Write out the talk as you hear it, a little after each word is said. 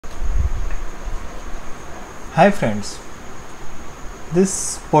Hi friends,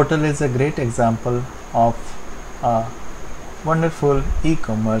 this portal is a great example of a wonderful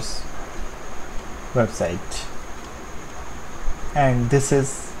e-commerce website, and this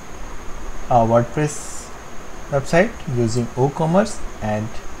is a WordPress website using WooCommerce, and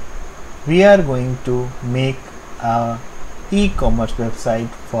we are going to make a e-commerce website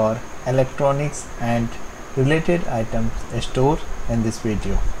for electronics and related items store in this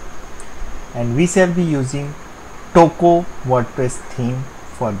video, and we shall be using Tokoo WordPress theme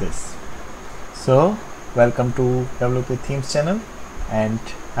for this. So welcome to WP Themes channel, and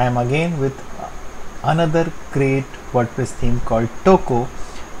I am again with another great WordPress theme called Tokoo,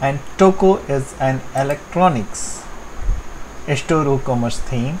 and Tokoo is an electronics store WooCommerce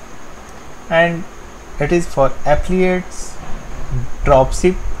theme, and it is for affiliates,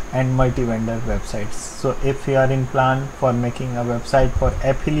 dropship and multi-vendor websites. So if you are in plan for making a website for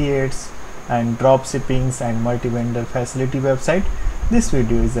affiliates and drop shippings and multi-vendor facility website, this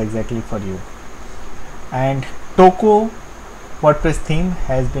video is exactly for you. And Tokoo WordPress theme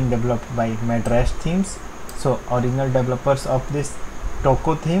has been developed by Madras Themes. So original developers of this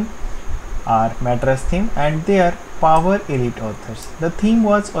Tokoo theme are Madras Theme, and they are Power Elite authors. The theme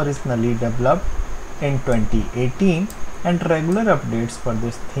was originally developed in 2018, and regular updates for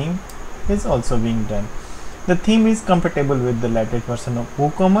this theme is also being done. The theme is compatible with the latest version of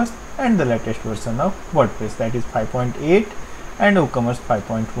WooCommerce and the latest version of WordPress, that is 5.8 and WooCommerce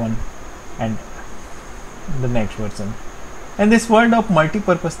 5.1 and the next version. In this world of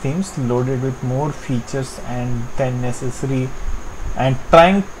multi-purpose themes loaded with more features and than necessary and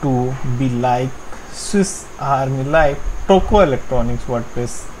trying to be like Swiss Army life, Tokoo Electronics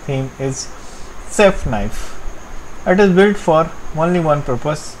WordPress theme is safe knife. It is built for only one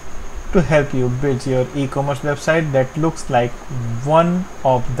purpose: to help you build your e-commerce website that looks like one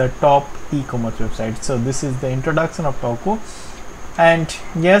of the top e-commerce websites. So this is the introduction of Tokoo, and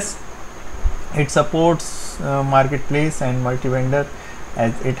yes, it supports marketplace and multi-vendor,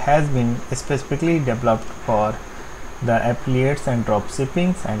 as it has been specifically developed for the affiliates and drop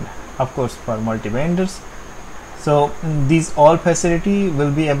shippings and of course for multi-vendors. So these all facility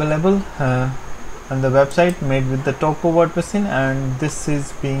will be available on the website made with the Tokoo WordPress in, and this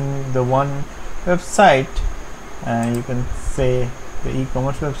is being the one website, you can say the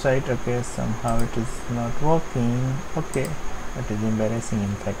e-commerce website. Okay, somehow it is not working. Okay, that is embarrassing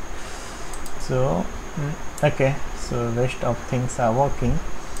in fact. So okay, so rest of things are working,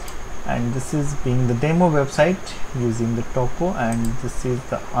 and this is being the demo website using the Tokoo, and this is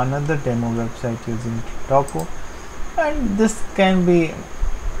the another demo website using Tokoo, and this can be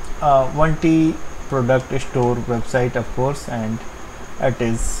a 1T product store website of course, and it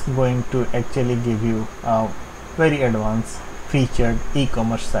is going to actually give you a very advanced featured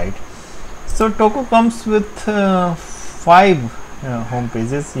e-commerce site. So Tokoo comes with 5 home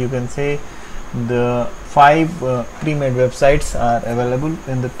pages. You can say the 5 pre-made websites are available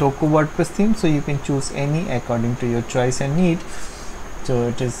in the Tokoo WordPress theme, so you can choose any according to your choice and need. So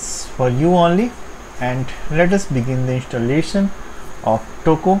it is for you only, and let us begin the installation of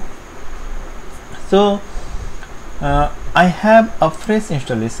Tokoo. So I have a fresh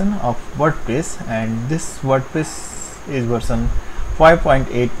installation of WordPress, and this WordPress is version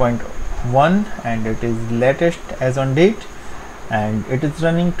 5.8.1 and it is latest as on date, and it is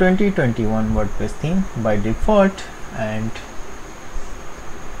running 2021 WordPress theme by default, and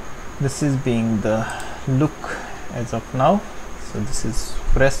this is being the look as of now. So this is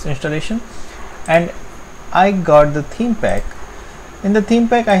fresh installation, and I got the theme pack. In the theme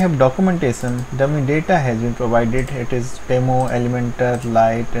pack I have documentation, dummy data has been provided. It is demo, Elementor,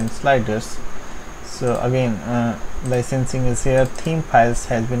 light and sliders. So again licensing is here. Theme files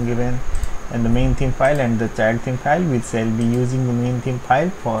has been given in the main theme file and the child theme file. We shall be using the main theme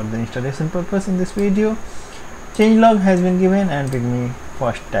file for the installation purpose in this video. Changelog has been given, and readme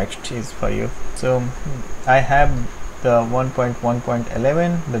first text is for you. So I have the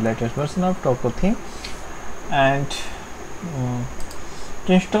 1.1.11, the latest version of Tokoo theme, and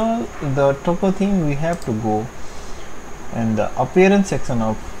to install the Tokoo theme we have to go in the appearance section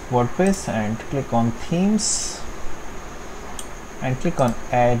of WordPress and click on themes and click on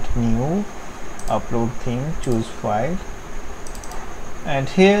add new, upload theme, choose file, and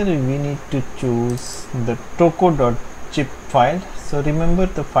here we need to choose the tokoo.zip file. So remember,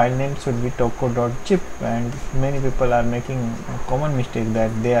 the file name should be tokoo.zip, and many people are making a common mistake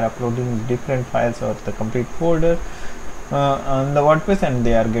that they are uploading different files or the complete folder on the WordPress, and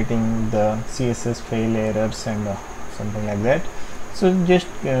they are getting the CSS fail errors and something like that. So just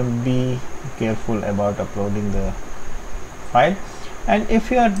be careful about uploading the file, and if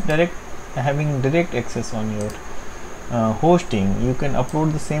you are having direct access on your hosting, you can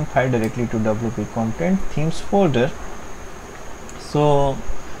upload the same file directly to WP content themes folder. So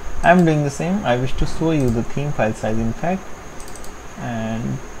I'm doing the same. I wish to show you the theme file size in fact,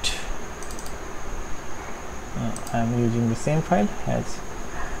 and I'm using the same file as.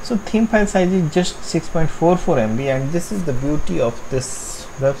 So theme file size is just 6.44 MB, and this is the beauty of this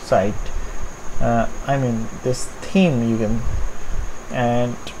website. I mean this theme, you can,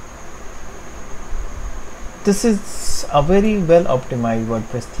 and this is a very well optimized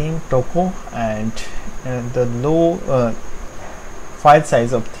WordPress theme, Tokoo, and the low file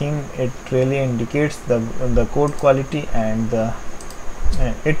size of theme, it really indicates the code quality, and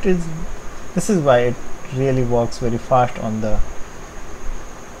this is why it really works very fast on the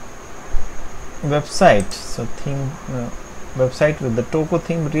website. So theme website with the Tokoo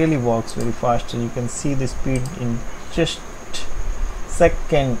theme really works very fast. So you can see the speed in just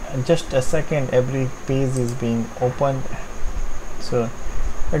a second every page is being opened, so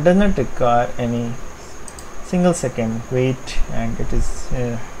it does not require any single second wait, and it is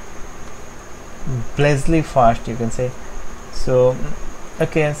blazingly fast, you can say. So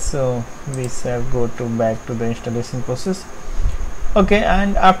okay, so we shall go back to the installation process. Okay,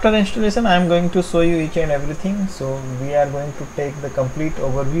 and after installation I am going to show you each and everything. So we are going to take the complete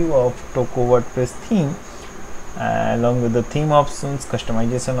overview of Tokoo WordPress theme along with the theme options,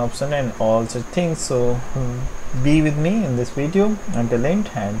 customization option, and all such things. So be with me in this video until end,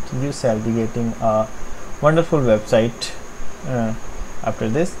 and you shall be getting a wonderful website after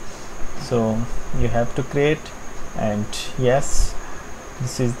this. So you have to create, and yes,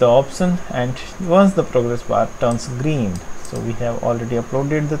 this is the option, and once the progress bar turns green, so we have already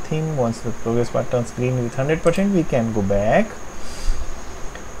uploaded the theme. Once the progress bar turns green with 100%, we can go back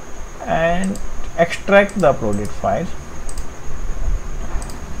and extract the uploaded file,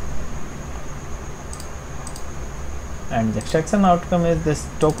 and the extraction outcome is this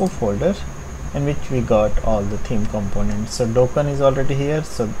Tokoo folder in which we got all the theme components. So Docker is already here,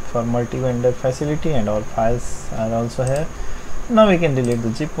 so for multi-vendor facility, and all files are also here. Now we can delete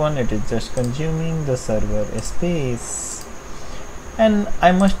the zip one, it is just consuming the server space. And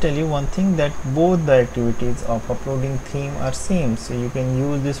I must tell you one thing, that both the activities of uploading theme are same. So you can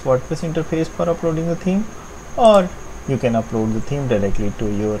use this WordPress interface for uploading the theme, or you can upload the theme directly to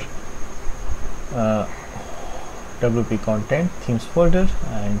your WP content themes folder,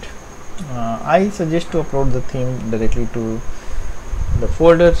 and I suggest to upload the theme directly to the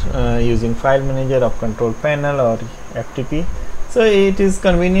folder using file manager of control panel or FTP. So it is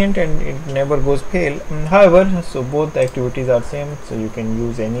convenient and it never goes fail. However, so both activities are same, so you can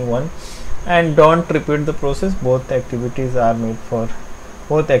use any one, and don't repeat the process. Both activities are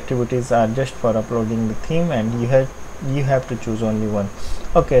just for uploading the theme, and you have to choose only one.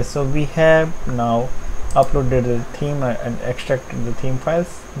 Okay, so we have now uploaded the theme and extracted the theme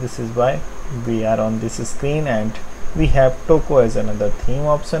files. This is why we are on this screen, and we have Tokoo as another theme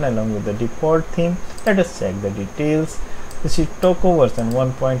option along with the default theme. Let us check the details. This is Tokoo version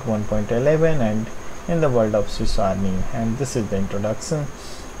 1.1.11 and in the world of sysadmin, and this is the introduction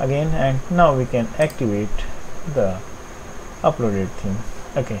again. And now we can activate the uploaded theme.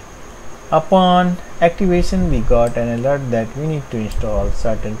 Okay, upon activation we got an alert that we need to install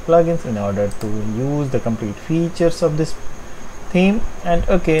certain plugins in order to use the complete features of this theme. And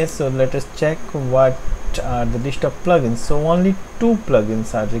okay, so let us check what are the list of plugins. So only two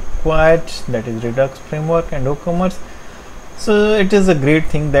plugins are required, that is Redux framework and WooCommerce. So it is a great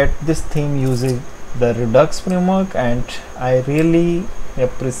thing that this theme uses the Redux framework, and I really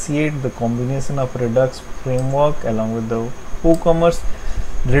appreciate the combination of Redux framework along with the WooCommerce.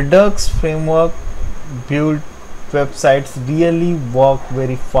 Redux framework build websites really work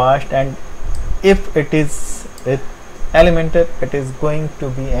very fast, and if it is with Elementor, it is going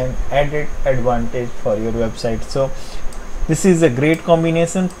to be an added advantage for your website. So this is a great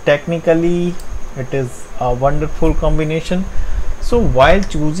combination. Technically it is a wonderful combination. So while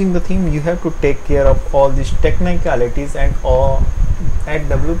choosing the theme, you have to take care of all these technicalities, and at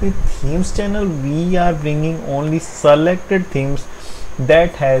WP themes channel we are bringing only selected themes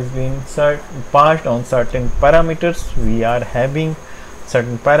that has been passed on certain parameters. We are having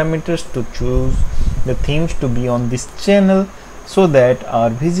certain parameters to choose the themes to be on this channel, so that our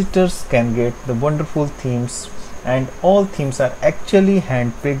visitors can get the wonderful themes, and all themes are actually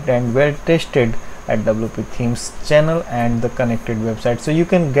handpicked and well tested at WP themes channel and the connected website. So you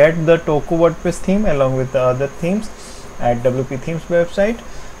can get the Tokoo WordPress theme along with the other themes at WP themes website.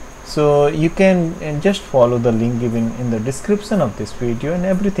 So you can just follow the link given in the description of this video, and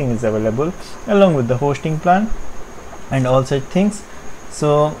everything is available along with the hosting plan and all such things.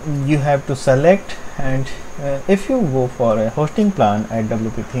 So you have to select, and if you go for a hosting plan at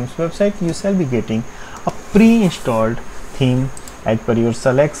WP Themes website, you shall be getting a pre-installed theme as per your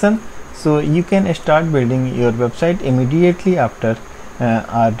selection. So you can start building your website immediately after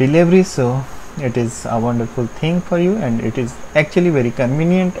our delivery. So it is a wonderful thing for you, and it is actually very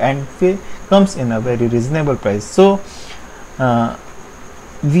convenient and comes in a very reasonable price. So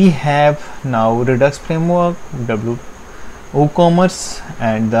we have now Redux framework, WooCommerce,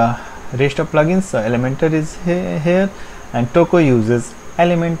 and the rest of plugins. So Elementor is here, and Tokoo uses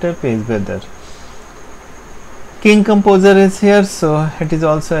Elementor page builder. King Composer is here, so it is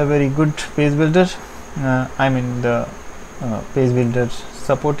also a very good page builder. I mean the page builder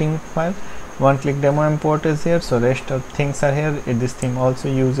supporting file. One click demo import is here, so rest of things are here. This theme also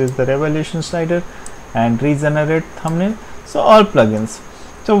uses the revolution slider and regenerate thumbnail. So all plugins.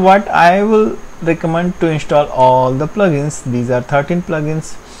 So what I will recommend to install all the plugins. These are 13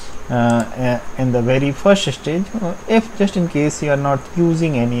 plugins in the very first stage. If just in case you are not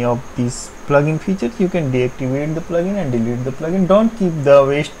using any of these plugin features, you can deactivate the plugin and delete the plugin. Don't keep the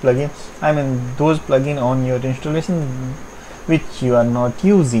waste plugin, I mean those plugin on your installation which you are not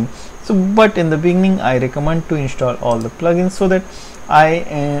using. So but in the beginning I recommend to install all the plugins so that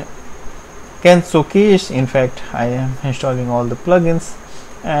I can showcase. In fact, I am installing all the plugins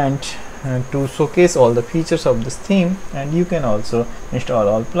and to showcase all the features of this theme, and you can also install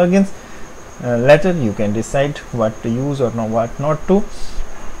all plugins. Later you can decide what to use or what not to.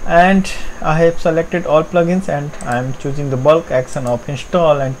 And I have selected all plugins, and I am choosing the bulk action of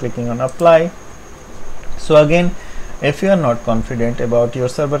install and clicking on apply. So again, if you are not confident about your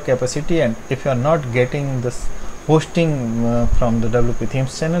server capacity, and if you are not getting this hosting from the WP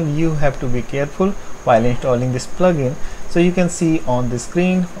Themes channel, you have to be careful while installing this plugin. So you can see on the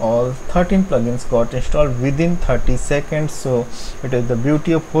screen all 13 plugins got installed within 30 seconds. So it is the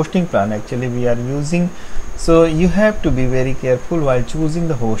beauty of hosting plan actually we are using. So you have to be very careful while choosing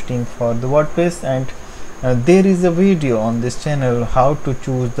the hosting for the WordPress, and there is a video on this channel how to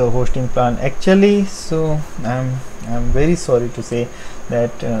choose the hosting plan actually. So I'm very sorry to say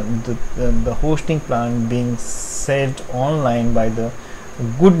that the hosting plan being sold online by the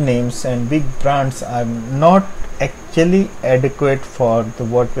good names and big brands are not actually adequate for the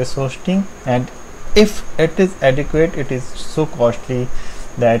WordPress hosting, and if it is adequate, it is so costly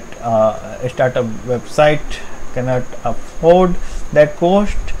that a startup website cannot afford that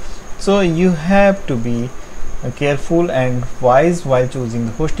cost. So you have to be careful and wise while choosing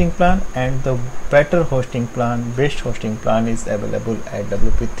the hosting plan, and the better hosting plan, best hosting plan is available at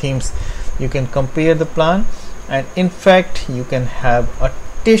WP Themes. You can compare the plan, and in fact you can have a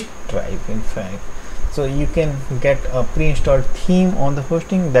test drive. In fact, so you can get a pre-installed theme on the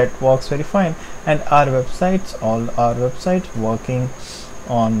hosting that works very fine, and our websites, all our websites working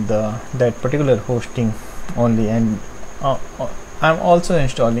on that particular hosting only. And I'm also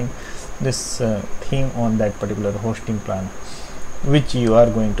installing this theme on that particular hosting plan, which you are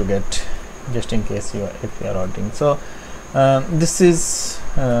going to get just in case if you are ordering. So this is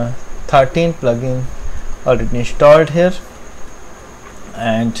 13 plugin already installed here,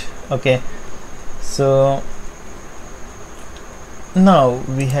 and okay, so now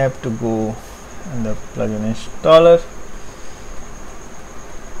we have to go in the plugin installer.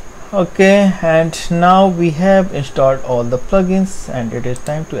 Okay, and now we have installed all the plugins, and it is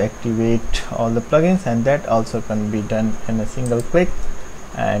time to activate all the plugins, and that also can be done in a single click.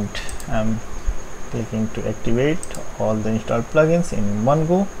 And I'm clicking to activate all the installed plugins in one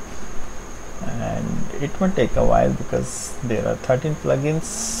go, and it will take a while because there are 13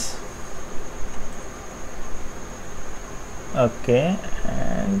 plugins. Okay,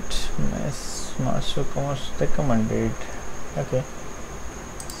 and Master Commerce recommended. Okay,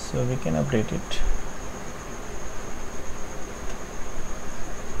 so we can update it.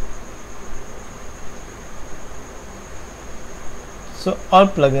 So all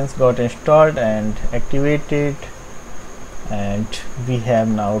plugins got installed and activated, and we have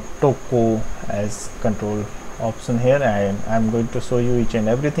now Tokoo as control option here, and I'm going to show you each and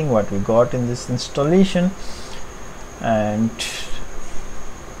everything what we got in this installation. And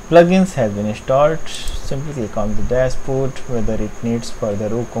plugins have been installed. Simply click on the dashboard whether it needs further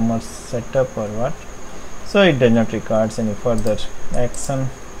WooCommerce setup or what. So it does not require any further action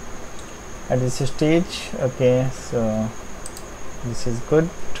at this stage. Okay, so this is good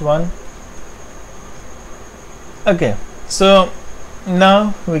one. Okay, so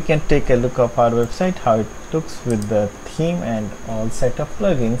now we can take a look of our website, how it looks with the theme and all set of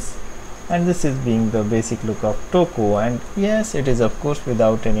plugins. And this is being the basic look of Tokoo, and yes, it is of course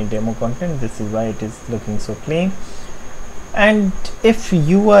without any demo content. This is why it is looking so clean. And if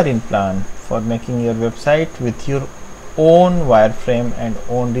you are in plan for making your website with your own wireframe and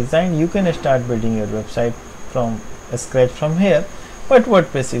own design, you can start building your website from scratch from here. But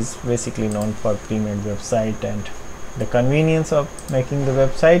WordPress is basically known for pre-made website, and the convenience of making the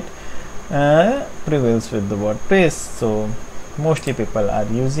website prevails with the WordPress. So mostly people are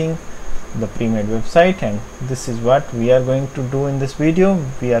using the pre-made website, and this is what we are going to do in this video.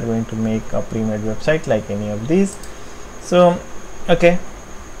 We are going to make a pre-made website like any of these. So okay,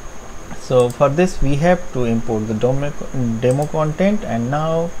 so for this we have to import the demo content, and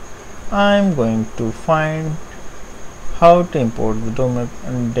now I'm going to find how to import the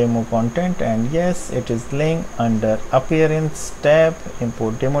demo content, and yes, it is laying under appearance tab.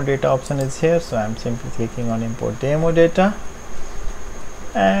 Import demo data option is here, so I'm simply clicking on import demo data,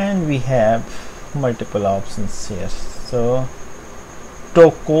 and we have multiple options here. So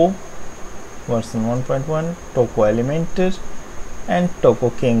Tokoo version 1.1, Tokoo Elementor, and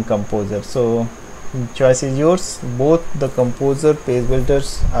Tokoo King Composer. So choice is yours. Both the Composer page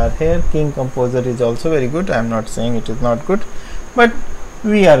builders are here. King Composer is also very good. I am not saying it is not good, but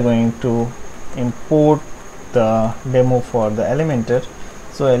we are going to import the demo for the Elementor.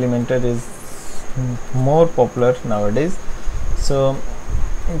 So Elementor is more popular nowadays, so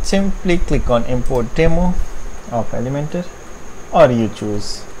simply click on import demo of Elementor, or you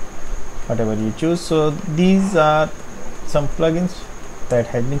choose whatever you choose. So these are some plugins that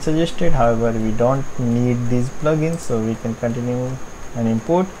has been suggested. However, we don't need these plugins, so we can continue and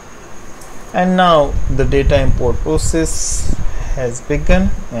import. And now the data import process has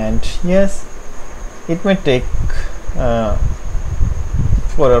begun, and yes, it may take 4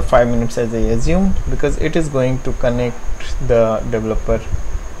 or 5 minutes as I assumed, because it is going to connect the developer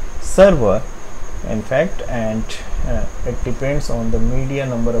server in fact, and it depends on the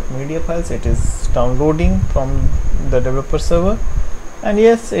number of media files it is downloading from the developer server. And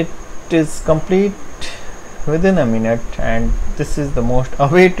yes, it is complete within a minute, and this is the most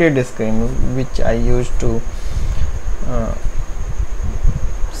awaited screen which I used to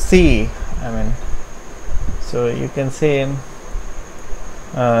see. I mean, so you can say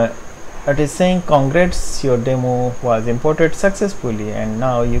it is saying congrats, your demo was imported successfully, and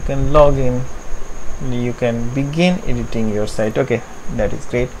now you can log in, you can begin editing your site. Okay, that is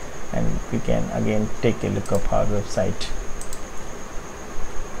great, and we can again take a look of our website.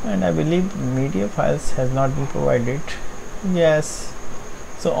 And I believe media files has not been provided. Yes,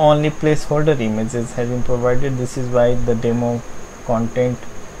 so only placeholder images has been provided. This is why the demo content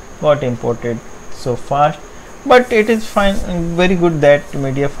got imported so fast, but it is fine, very good that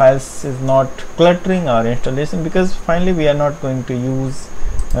media files is not cluttering our installation, because finally we are not going to use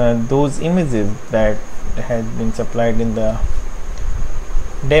those images that has been supplied in the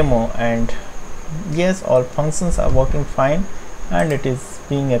demo. And yes, all functions are working fine, and it is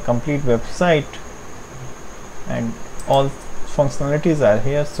being a complete website, and all functionalities are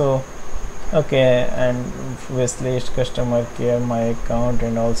here. So okay, and wish list, customer care, my account,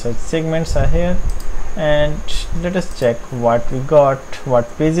 and all such segments are here. And let us check what we got,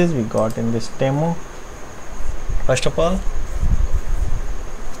 what pages we got in this demo. First of all,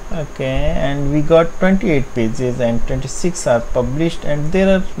 okay, and we got 28 pages and 26 are published, and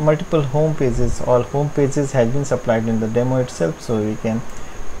there are multiple home pages. All home pages has been supplied in the demo itself, so we can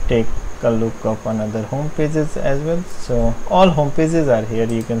take a look of another home pages as well. So all home pages are here,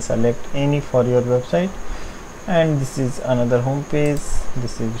 you can select any for your website. And this is another home page,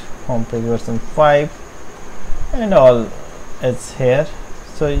 this is home page version 5, and all is here.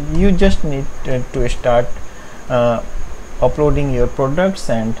 So you just need to start uploading your products,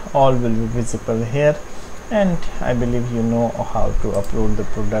 and all will be visible here. And I believe you know how to upload the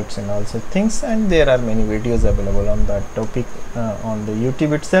products and all such things, and there are many videos available on that topic on the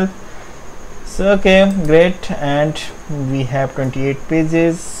YouTube itself. So okay, great, and we have 28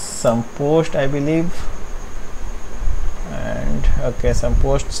 pages, some posts I believe, and okay, some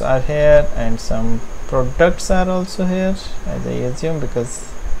posts are here, and some products are also here as I assume,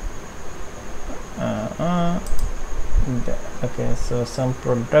 because okay, so some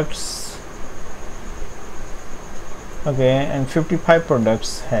products, okay, and 55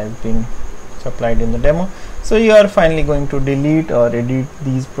 products have been supplied in the demo. So you are finally going to delete or edit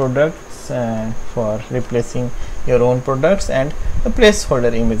these products for replacing your own products, and the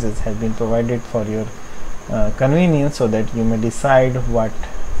placeholder images have been provided for your convenience, so that you may decide what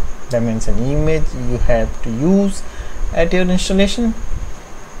dimension image you have to use at your installation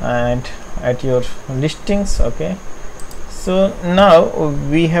and at your listings. Okay, so now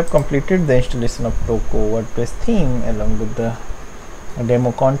we have completed the installation of Tokoo WordPress theme along with the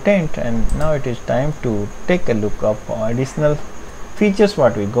demo content, and now it is time to take a look of additional features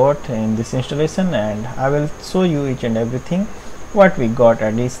what we got in this installation, and I will show you each and everything what we got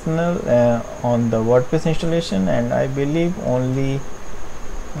additional on the WordPress installation. And I believe only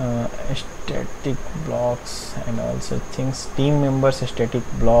static blocks and also things, team members static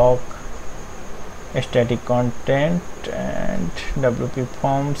block, static content, and WP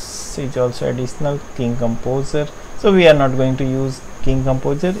forms is also additional. King Composer, so we are not going to use King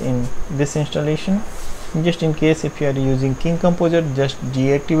Composer in this installation. Just in case if you are using King Composer, just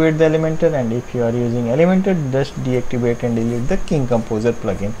deactivate the Elementor, and if you are using Elementor, just deactivate and delete the King Composer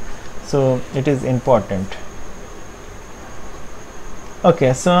plugin. So it is important.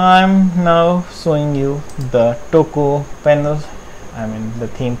 Okay, so I'm now showing you the Tokoo panel, I mean the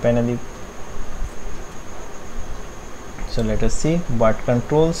theme panel. So let us see what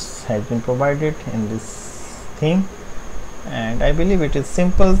controls has been provided in this theme, and I believe it is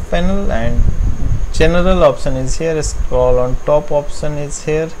simple panel, and general option is here, scroll on top option is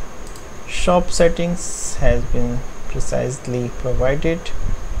here, shop settings has been precisely provided,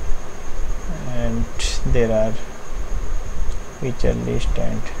 and there are feature list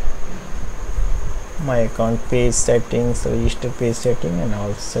and my account page settings, register page setting, and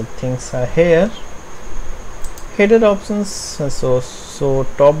also things are here. Header options, so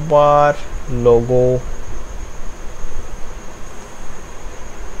top bar, logo,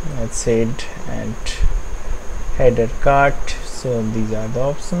 that's it, and header cart. So these are the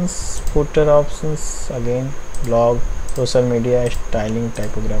options. Footer options, again blog, social media, styling,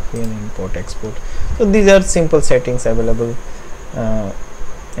 typography, and import export. So these are simple settings available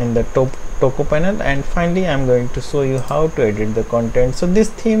in the Tokoo panel. And finally I'm going to show you how to edit the content. So this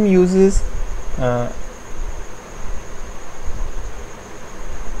theme uses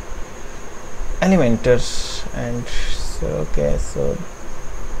Elementor, and so okay, so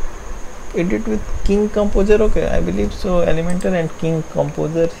edit with King Composer. Okay, I believe so Elementor and King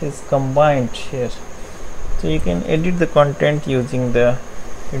Composer is combined here, so you can edit the content using the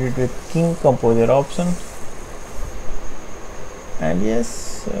edit with King Composer option. And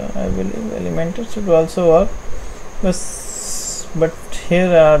yes, I believe Elementor should also work, but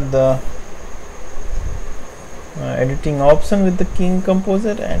here are the editing option with the King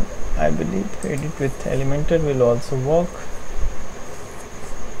Composer, and I believe edit with Elementor will also work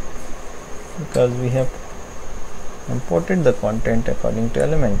because we have imported the content according to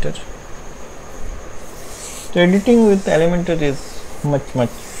Elementor. So editing with Elementor is much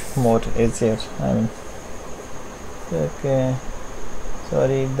more easier. I mean, okay,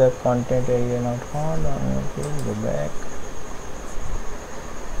 sorry, the content area not found. Okay, go back.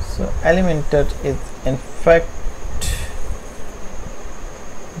 So Elementor is in fact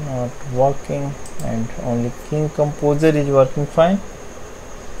not working, and only King Composer is working fine.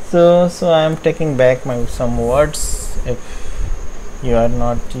 So I am taking back some words. If you are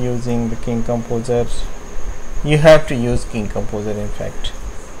not using the King Composer, you have to use King Composer in fact.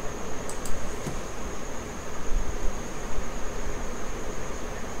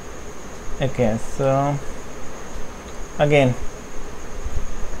 Okay, so again,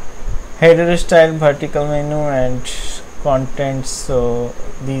 header style, vertical menu, and contents. So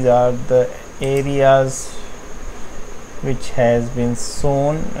these are the areas which has been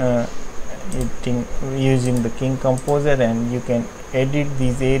shown using the King Composer, and you can edit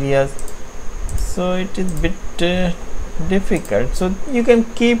these areas. So it is bit difficult, so you can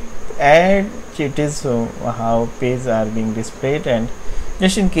keep add it is how pages are being displayed, and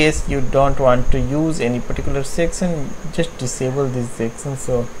just in case you don't want to use any particular section, just disable this section.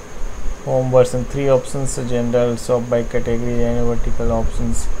 So home version 3 options, so general, sort by category, and vertical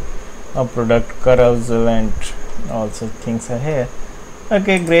options, product carousel, and also things are here.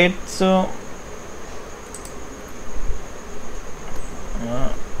 Okay, great. So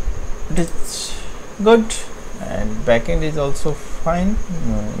it is good, and backend is also fine.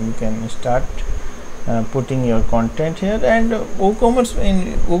 You can start putting your content here, and WooCommerce,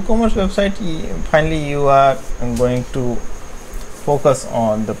 in WooCommerce website finally you are going to focus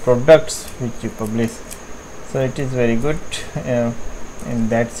on the products which you publish. So it is very good in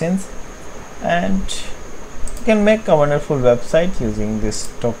that sense, and you can make a wonderful website using this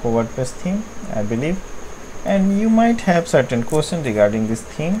Tokoo WordPress theme, I believe. And you might have certain questions regarding this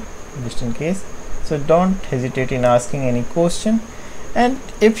theme, just in case, so don't hesitate in asking any question. And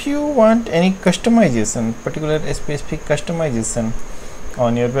if you want any customization, particular specific customization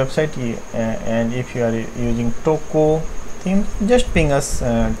on your website, and if you are using Tokoo theme, just ping us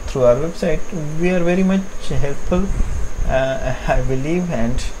through our website. We are very much helpful, I believe,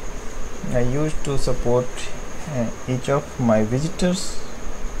 and I used to support each of my visitors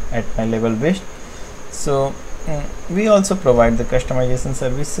at my level best. So we also provide the customization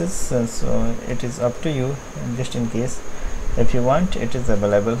services, so it is up to you. Just in case if you want, it is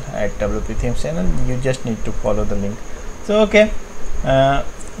available at WP Themes channel. You just need to follow the link. So okay,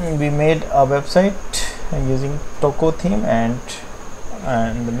 we made a website using Tokoo theme, and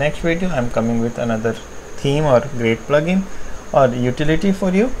in the next video I'm coming with another theme or great plugin or utility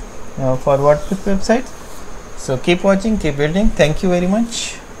for you for WordPress website. So keep watching, keep building. Thank you very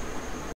much.